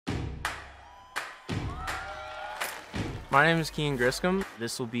My name is Keenan Griscom.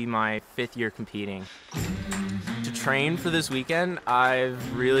 This will be my 5th year competing. To train for this weekend,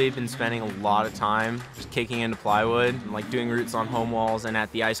 I've really been spending a lot of time just kicking into plywood, like doing routes on home walls and at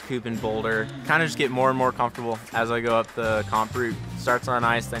the ice coop in Boulder. Kind of just get more and more comfortable as I go up the comp route. Starts on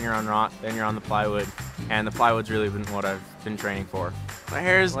ice, then you're on rock, then you're on the plywood. And the plywood's really been what I've been training for. My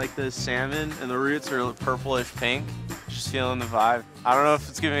hair is like this salmon and the roots are purplish pink. Just feeling the vibe. I don't know if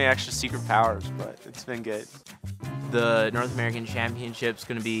it's giving me extra secret powers, but it's been good. The North American Championship's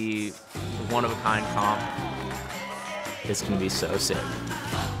gonna be a one-of-a-kind comp. It's gonna be so sick.